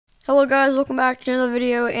Hello guys, welcome back to another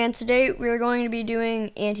video, and today we are going to be doing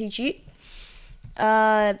anti-cheat.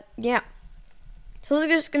 Yeah. So those are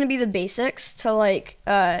just going to be the basics to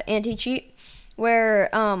anti-cheat, where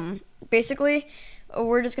basically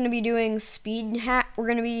we're just going to be doing speed hack. We're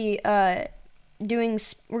going to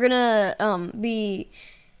be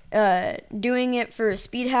doing it for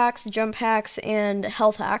speed hacks, jump hacks, and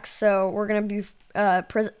health hacks. So we're going to be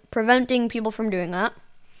preventing people from doing that.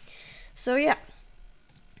 So yeah.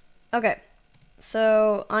 Okay,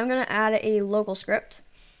 so I'm going to add a local script,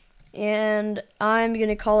 and I'm going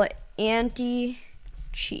to call it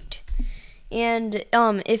anti-cheat. And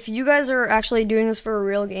if you guys are actually doing this for a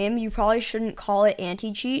real game, you probably shouldn't call it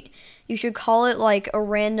anti-cheat. You should call it like a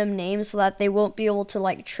random name so that they won't be able to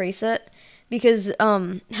like trace it. Because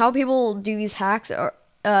how people do these hacks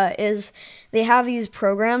is they have these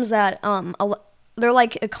programs that they're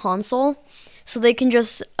like a console, so they can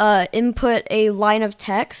just input a line of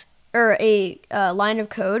text or a line of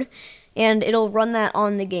code, and it'll run that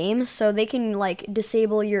on the game, so they can like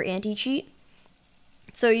disable your anti-cheat.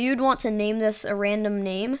 So you'd want to name this a random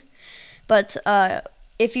name, but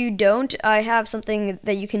if you don't, I have something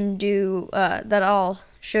that you can do that I'll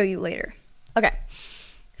show you later. Okay,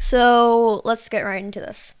 so let's get right into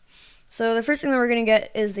this. So the first thing that we're gonna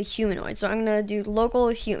get is the humanoid. So I'm gonna do local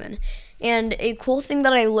human, and a cool thing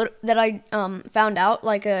that I found out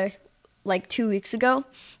like 2 weeks ago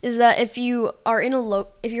is that if you are in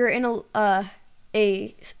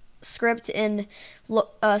a script in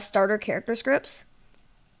starter character scripts,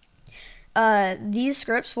 these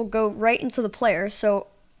scripts will go right into the player. So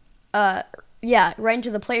yeah, right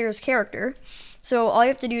into the player's character. So all you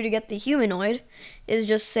have to do to get the humanoid is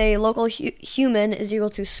just say local human is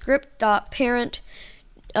equal to script.parent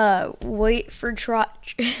wait for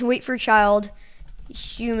child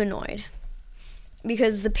humanoid,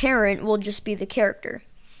 because the parent will just be the character.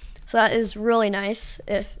 So that is really nice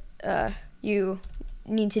if you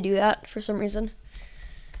need to do that for some reason.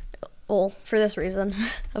 Well, for this reason,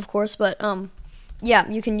 of course, but yeah,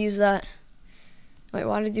 you can use that. Wait,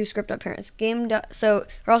 why did I do script.parents? So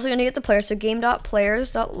we're also gonna get the player, so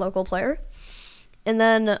game.players.localPlayer. And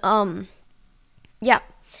then yeah.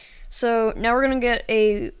 So now we're gonna get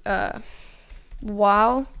a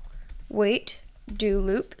while wait do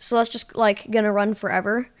loop. So that's just like gonna run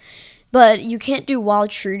forever. But you can't do while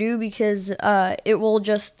true do, because it will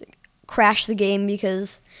just crash the game,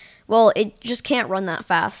 because, well, it just can't run that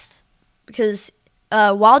fast. Because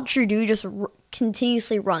while true do just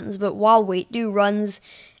continuously runs, but while wait do runs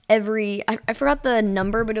every, I forgot the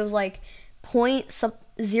number, but it was like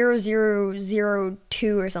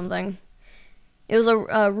 0.0002 or something. It was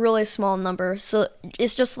a really small number, so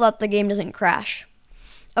it's just so that the game doesn't crash.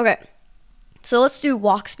 Okay, so let's do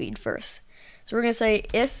walk speed first. So we're gonna say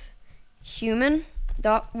if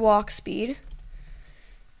human.walk speed.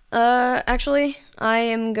 Actually, I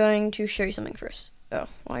am going to show you something first. Oh,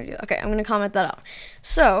 why do I do that? Okay, I'm gonna comment that out.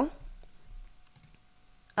 So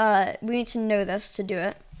we need to know this to do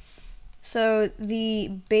it. So the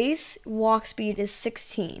base walk speed is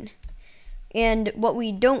 16, and what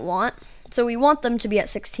we don't want, so we want them to be at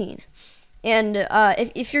 16. And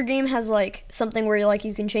if your game has like something where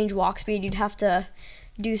you can change walk speed, you'd have to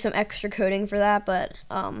do some extra coding for that. But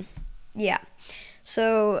yeah.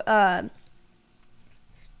 So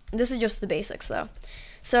this is just the basics though.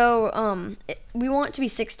 So we want it to be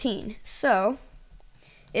 16. So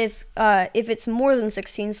if it's more than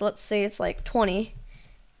 16, so let's say it's like 20,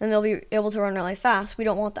 then they'll be able to run really fast. We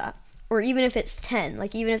don't want that. Or even if it's 10,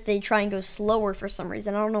 like even if they try and go slower for some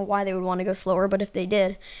reason. I don't know why they would want to go slower, but if they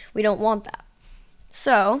did, we don't want that.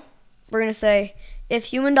 So we're going to say if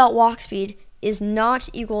human.walkspeed is not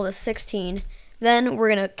equal to 16, then we're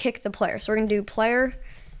going to kick the player. So we're going to do player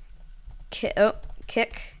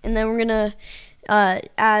kick, and then we're going to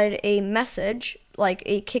add a message, like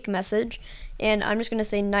a kick message, and I'm just going to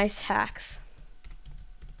say nice hacks.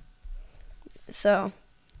 So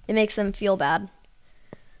it makes them feel bad.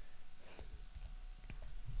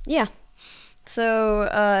 Yeah. So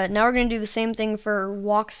now we're gonna do the same thing for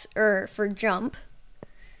walks, or for jump.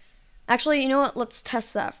 Actually, you know what? Let's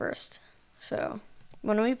test that first. So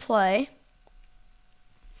when we play,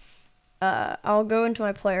 I'll go into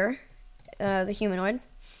my player, the humanoid.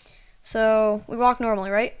 So we walk normally,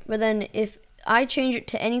 right? But then if I change it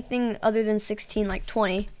to anything other than 16, like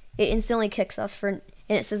 20, it instantly kicks us and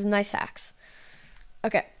it says nice hacks.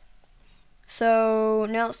 Okay. So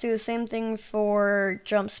now let's do the same thing for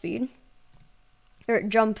jump speed, or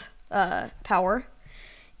jump power.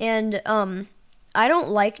 And I don't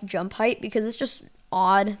like jump height because it's just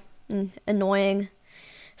odd and annoying.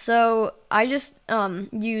 So I just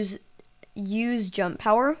use jump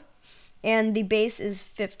power, and the base is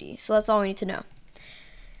 50. So that's all we need to know.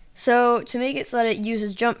 So to make it so that it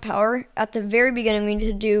uses jump power, at the very beginning we need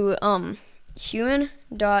to do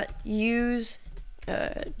human.use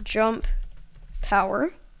jump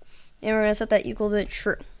power, and we're going to set that equal to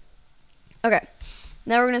true. Okay,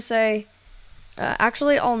 now we're going to say,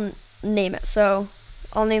 actually I'll name it. So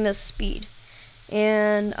I'll name this speed,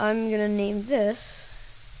 and I'm going to name this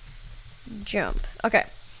jump. Okay,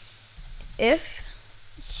 if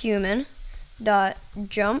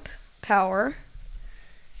human.jump power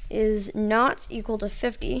is not equal to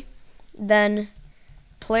 50, then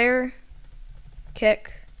player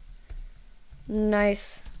kick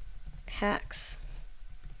nice hacks.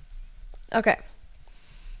 Okay,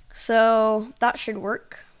 so that should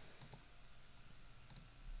work.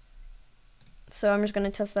 So I'm just going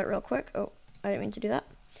to test that real quick. Oh, I didn't mean to do that.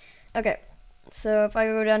 Okay, so if I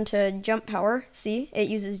go down to jump power, see, it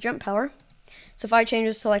uses jump power. So if I change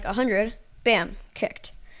this to like 100, bam,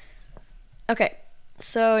 kicked. Okay,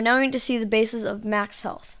 so now we need to see the basis of max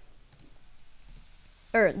health,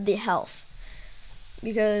 or the health,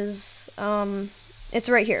 because it's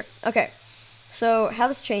right here. Okay, so how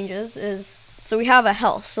this changes is, so we have a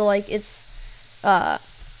health, so like it's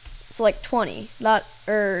like 20, not,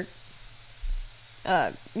 or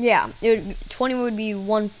yeah, 20 would be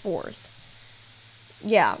 1/4.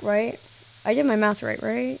 Yeah, right? I did my math right,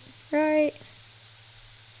 right?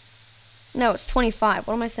 No, it's 25.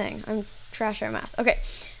 What am I saying? I'm trash at math. Okay,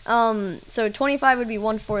 so 25 would be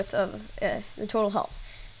 1/4 of the total health.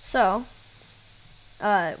 So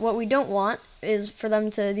what we don't want is for them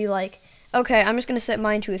to be like, okay, I'm just gonna set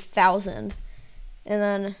mine to 1,000, and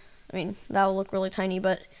then, I mean, that will look really tiny,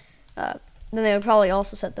 but then they would probably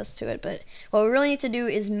also set this to it. But what we really need to do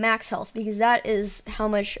is max health, because that is how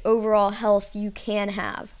much overall health you can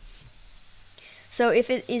have. So if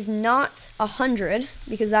it is not 100,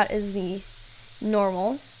 because that is the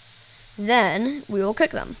normal, then we will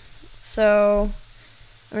kick them. So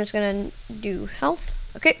I'm just gonna do health.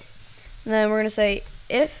 Okay, and then we're gonna say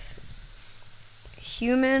if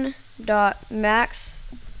human.max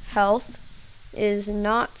health is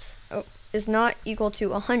not equal to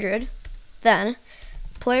 100, then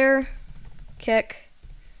player kick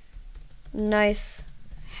nice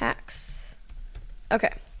hacks.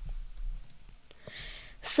 Okay,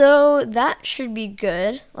 so that should be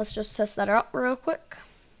good. Let's just test that out real quick.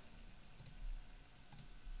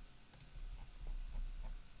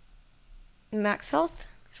 Max health,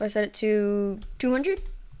 if I set it to 200,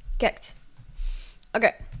 kicked.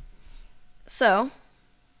 Okay, so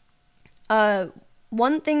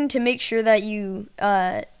one thing to make sure that you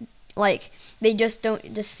like they just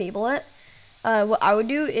don't disable it, what I would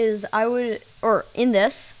do is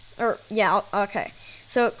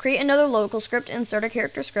so create another local script and start a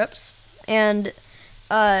character scripts, and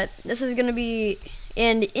this is going to be,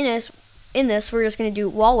 and in this we're just going to do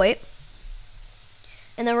while wait,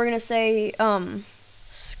 and then we're going to say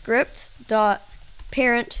script dot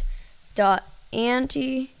parent dot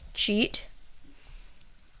anti cheat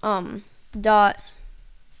dot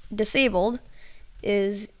disabled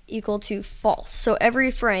is equal to false. So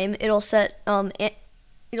every frame it'll set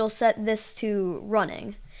this to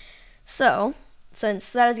running. So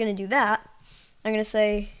since that is going to do that, I'm going to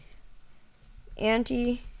say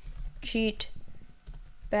anti cheat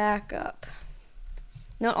backup.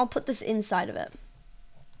 Now I'll put this inside of it.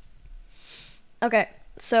 Okay,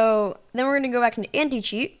 so then we're going to go back into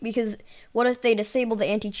anti-cheat, because what if they disable the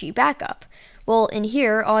anti-cheat backup? Well, in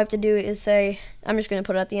here, all I have to do is say, I'm just going to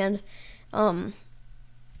put it at the end.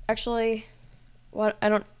 Actually, I'm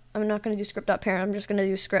not going to do script.parent. I'm just going to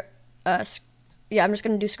do I'm just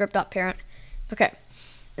going to do script.parent. Okay,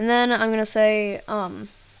 and then I'm going to say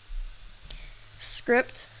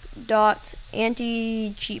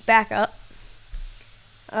script.anti-cheat backup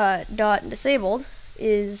dot disabled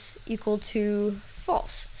is equal to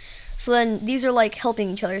false. So then these are like helping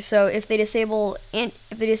each other. So if they disable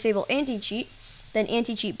anti-cheat, then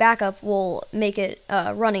anti-cheat backup will make it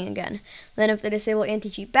running again. Then if they disable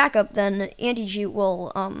anti-cheat backup, then anti-cheat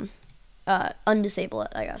will undisable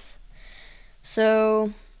it, I guess.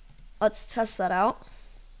 So let's test that out.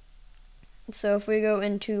 So if we go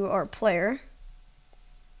into our player,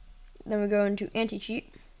 then we go into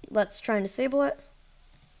anti-cheat, let's try and disable it,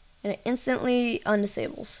 and it instantly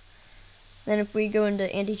undisables. Then if we go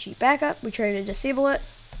into anti-cheat backup, we try to disable it,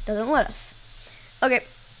 doesn't let us. Okay,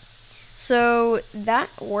 so that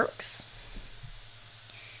works,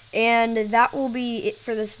 and that will be it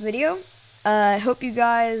for this video. I hope you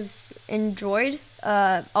guys enjoyed.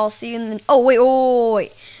 I'll see you in the,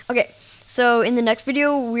 wait. Okay, so in the next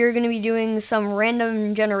video, we're going to be doing some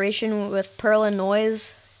random generation with Perl and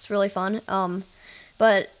noise. It's really fun.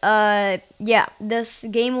 Yeah, this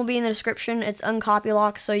game will be in the description. It's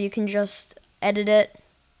uncopylocked, so you can just edit it.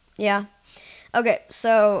 Yeah. Okay,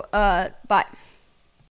 so, bye.